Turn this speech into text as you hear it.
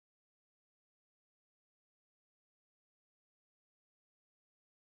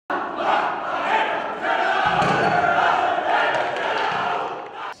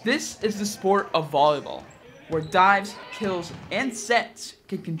This is the sport of volleyball, where dives, kills, and sets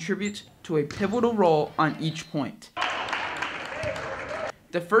can contribute to a pivotal role on each point.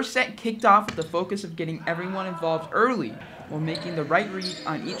 The first set kicked off with the focus of getting everyone involved early while making the right read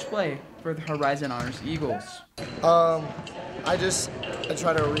on each play for the Horizon Honors Eagles. I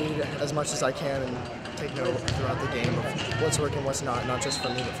try to read as much as I can and take note throughout the game of what's working, what's not just for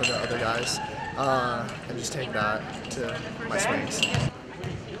me but for the other guys, and just take that to my swings.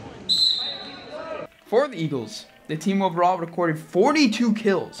 For the Eagles, the team overall recorded 42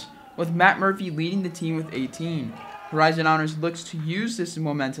 kills, with Matt Murphy leading the team with 18. Horizon Honors looks to use this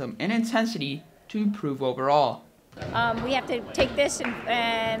momentum and intensity to improve overall. We have to take this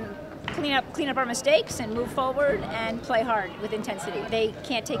and clean up our mistakes and move forward and play hard with intensity. They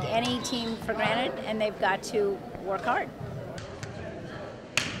can't take any team for granted, and they've got to work hard.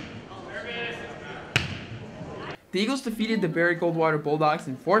 The Eagles defeated the Barry Goldwater Bulldogs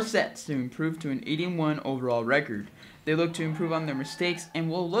in 4 sets to improve to an 8-1 overall record. They look to improve on their mistakes and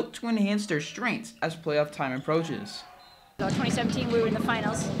will look to enhance their strengths as playoff time approaches. 2017 we were in the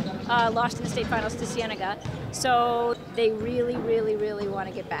finals, lost in the state finals to Cienega, so they really want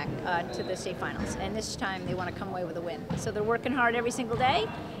to get back to the state finals, and this time they want to come away with a win. So they're working hard every single day,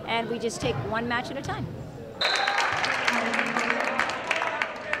 and we just take one match at a time.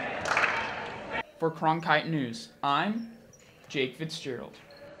 For Cronkite News, I'm Jake Fitzgerald.